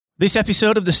This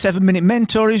episode of the 7 Minute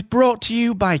Mentor is brought to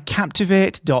you by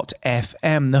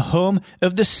Captivate.fm, the home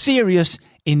of the serious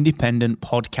independent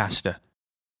podcaster.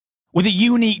 With a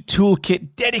unique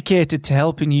toolkit dedicated to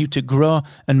helping you to grow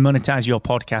and monetize your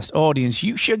podcast audience,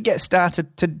 you should get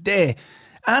started today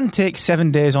and take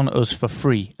 7 days on us for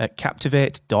free at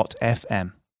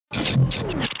Captivate.fm.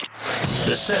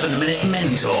 The 7 Minute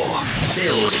Mentor.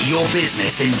 Build your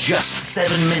business in just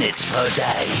 7 minutes per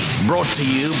day. Brought to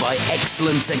you by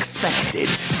Excellence Expected,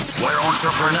 where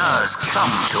entrepreneurs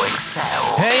come to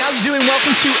excel. Hey, how you doing?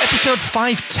 Welcome to episode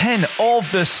 510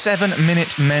 of the 7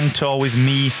 Minute Mentor with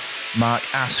me, Mark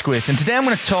Asquith. And today I'm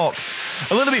going to talk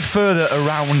a little bit further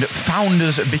around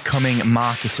founders becoming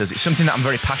marketers. It's something that I'm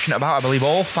very passionate about. I believe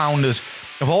all founders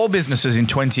of all businesses in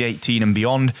 2018 and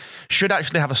beyond should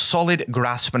actually have a solid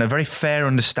grasp and a very fair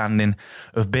understanding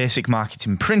of basic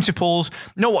marketing principles,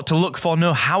 know what to look for,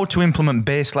 know how to implement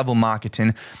base level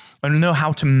marketing, and know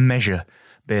how to measure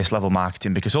base level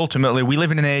marketing. Because ultimately we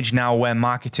live in an age now where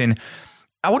marketing,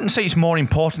 I wouldn't say it's more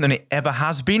important than it ever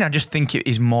has been. I just think it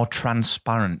is more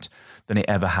transparent than it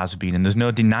ever has been. And there's no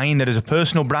denying that as a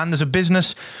personal brand, as a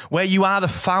business, where you are the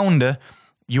founder,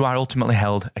 you are ultimately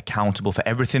held accountable for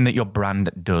everything that your brand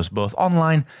does, both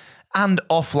online and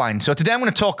offline. So today I'm going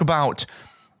to talk about,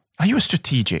 are you a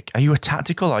strategic? Are you a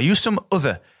tactical? Are you some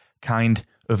other kind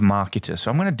of marketer? So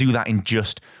I'm going to do that in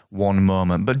just one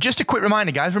moment. But just a quick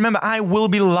reminder, guys, remember I will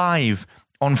be live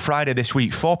on Friday this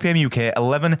week, 4 p.m. UK,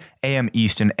 11 a.m.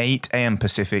 Eastern, 8 a.m.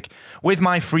 Pacific, with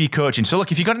my free coaching. So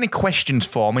look, if you've got any questions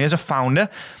for me as a founder,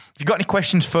 if you've got any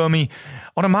questions for me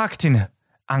on a marketing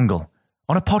angle,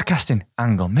 on a podcasting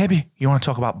angle, maybe you want to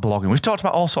talk about blogging. We've talked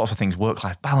about all sorts of things,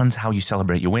 work-life balance, how you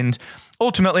celebrate your wins.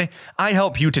 Ultimately, I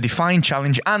help you to define,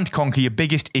 challenge, and conquer your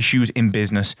biggest issues in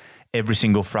business every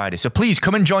single Friday. So please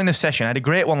come and join the session. I had a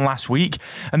great one last week,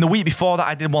 and the week before that,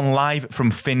 I did one live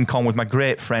from FinCon with my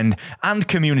great friend and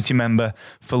community member,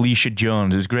 Felicia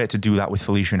Jones. It was great to do that with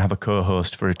Felicia and have a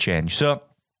co-host for a change. So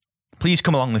please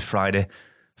come along this Friday,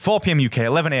 4 p.m. UK,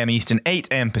 11 a.m. Eastern, 8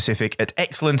 a.m. Pacific at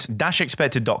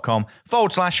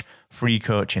excellence-expected.com/free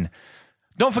coaching.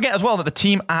 Don't forget as well that the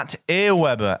team at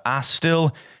Aweber are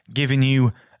still giving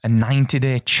you a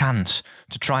 90-day chance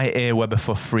to try Aweber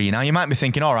for free. Now, you might be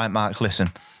thinking, all right, Mark, listen,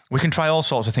 we can try all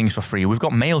sorts of things for free. We've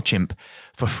got MailChimp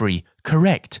for free.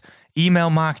 Correct.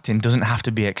 Email marketing doesn't have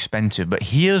to be expensive, but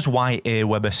here's why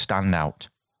Aweber stand out.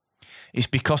 It's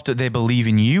because that they believe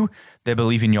in you, they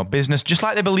believe in your business, just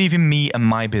like they believe in me and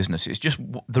my business. It's just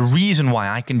the reason why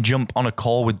I can jump on a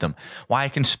call with them, why I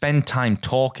can spend time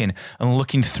talking and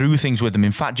looking through things with them.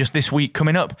 In fact, just this week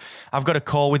coming up, I've got a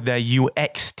call with their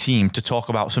UX team to talk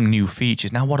about some new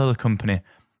features. Now, what other company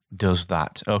does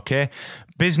that? Okay,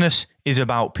 business is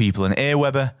about people, and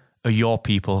Aweber are your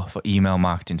people for email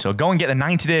marketing. So go and get the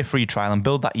 90-day free trial and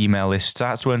build that email list.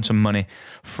 Start to earn some money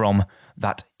from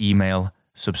that email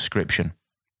subscription.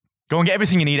 Go and get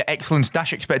everything you need at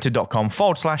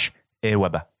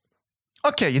excellence-expected.com/Aweber.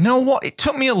 Okay, you know what? It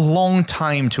took me a long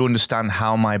time to understand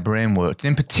how my brain worked.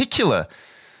 In particular,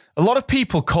 a lot of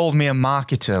people called me a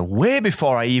marketer way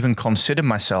before I even considered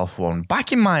myself one.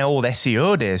 Back in my old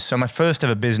SEO days, so my first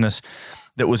ever business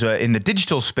that was in the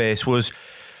digital space was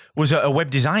a web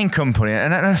design company.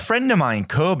 And a friend of mine,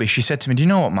 Kobe, she said to me, do you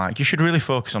know what, Mark? You should really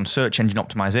focus on search engine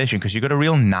optimization because you've got a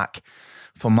real knack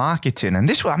for marketing. And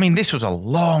this was a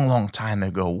long, long time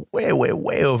ago, way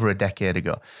over a decade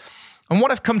ago. And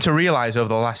what I've come to realize over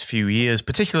the last few years,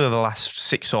 particularly the last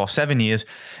 6 or 7 years,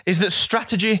 is that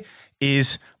strategy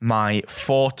is my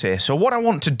forte. So what I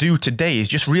want to do today is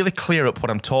just really clear up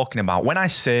what I'm talking about when I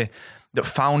say that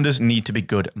founders need to be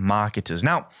good marketers.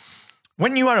 Now,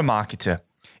 when you are a marketer,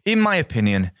 in my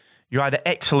opinion, you're either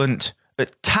excellent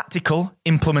at tactical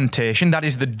implementation, that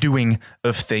is the doing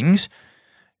of things.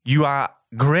 You are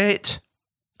great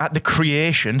at the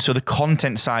creation, so the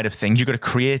content side of things. You've got a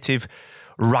creative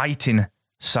writing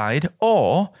side,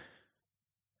 or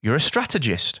you're a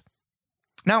strategist.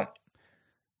 Now,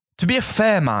 to be a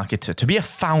fair marketer, to be a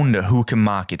founder who can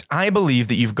market, I believe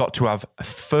that you've got to have a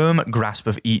firm grasp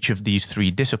of each of these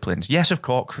 3 disciplines. Yes, of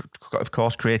course,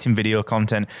 creating video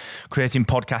content, creating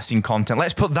podcasting content.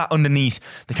 Let's put that underneath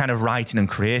the kind of writing and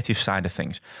creative side of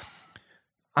things.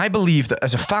 I believe that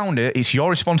as a founder, it's your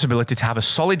responsibility to have a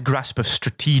solid grasp of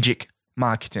strategic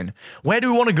marketing. Where do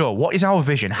we want to go? What is our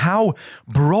vision? How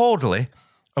broadly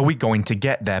are we going to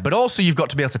get there? But also you've got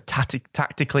to be able to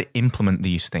tactically implement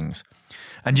these things.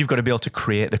 And you've got to be able to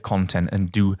create the content and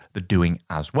do the doing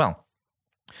as well.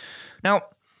 Now,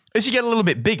 As you get a little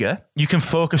bit bigger, you can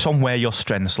focus on where your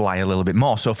strengths lie a little bit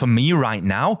more. So for me right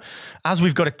now, as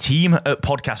we've got a team at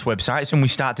Podcast Websites and we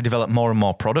start to develop more and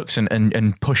more products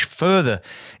and push further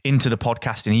into the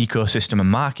podcasting ecosystem and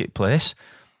marketplace,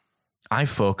 I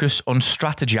focus on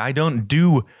strategy. I don't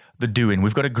do the doing.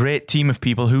 We've got a great team of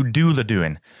people who do the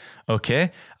doing.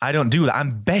 Okay? I don't do that.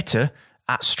 I'm better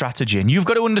at strategy. And you've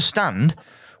got to understand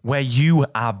where you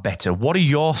are better. What are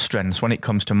your strengths when it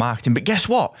comes to marketing? But guess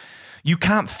what? You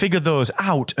can't figure those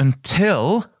out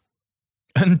until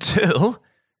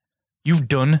you've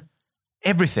done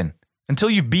everything. Until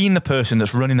you've been the person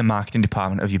that's running the marketing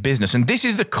department of your business. And this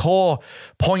is the core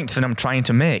point that I'm trying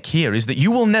to make here, is that you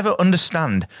will never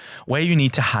understand where you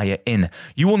need to hire in.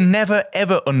 You will never,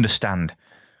 ever understand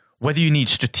whether you need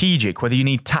strategic, whether you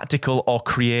need tactical or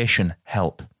creation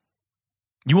help.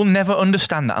 You will never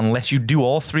understand that unless you do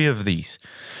all three of these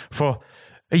for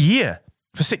a year,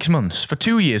 for 6 months, for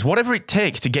 2 years, whatever it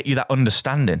takes to get you that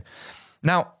understanding.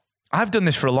 Now, I've done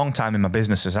this for a long time in my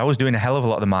businesses. I was doing a hell of a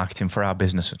lot of the marketing for our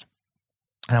businesses.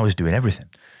 And I was doing everything.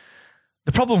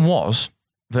 The problem was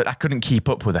that I couldn't keep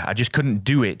up with it. I just couldn't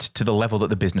do it to the level that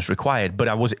the business required. But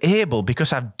I was able,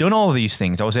 because I've done all of these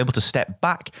things, I was able to step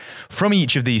back from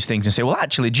each of these things and say, well,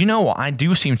 actually, do you know what? I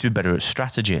do seem to be better at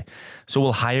strategy. So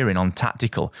we'll hire in on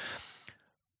tactical.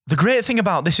 The great thing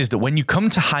about this is that when you come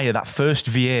to hire that first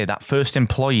VA, that first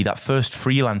employee, that first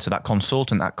freelancer, that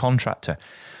consultant, that contractor,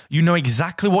 you know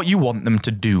exactly what you want them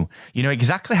to do. You know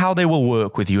exactly how they will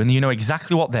work with you, and you know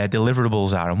exactly what their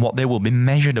deliverables are and what they will be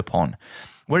measured upon.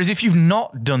 Whereas if you've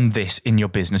not done this in your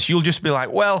business, you'll just be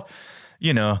like, well,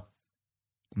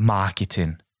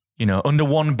 marketing, under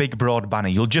one big broad banner.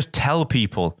 You'll just tell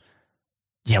people,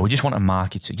 yeah, we just want a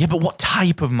marketer. Yeah, but what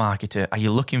type of marketer are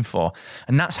you looking for?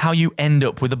 And that's how you end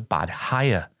up with a bad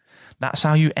hire. That's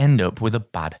how you end up with a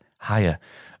bad hire.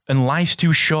 And life's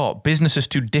too short, business is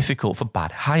too difficult for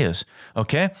bad hires,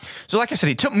 okay? So like I said,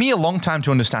 it took me a long time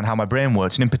to understand how my brain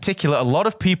works. And in particular, a lot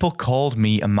of people called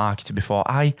me a marketer before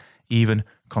I even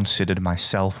considered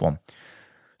myself one.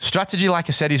 Strategy, like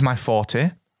I said, is my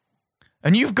forte.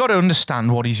 And you've got to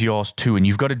understand what is yours too. And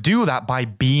you've got to do that by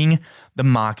being the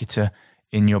marketer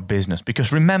in your business.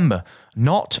 Because remember,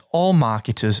 not all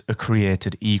marketers are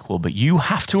created equal, but you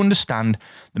have to understand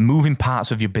the moving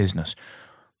parts of your business.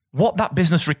 What that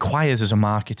business requires as a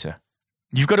marketer.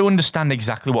 You've got to understand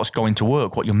exactly what's going to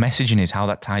work, what your messaging is, how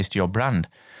that ties to your brand.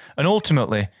 And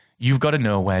ultimately, you've got to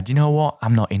know where, do you know what?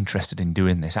 I'm not interested in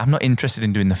doing this. I'm not interested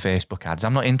in doing the Facebook ads.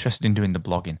 I'm not interested in doing the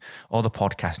blogging or the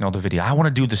podcasting or the video. I want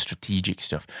to do the strategic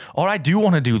stuff. Or I do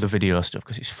want to do the video stuff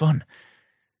because it's fun.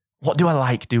 What do I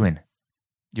like doing?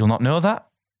 You'll not know that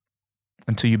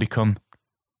until you become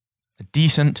a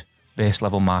decent base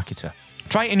level marketer.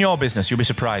 Try it in your business. You'll be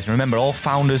surprised. And remember, all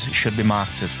founders should be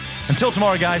marketers. Until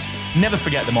tomorrow, guys, never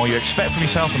forget, the more you expect from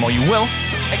yourself, the more you will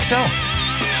excel.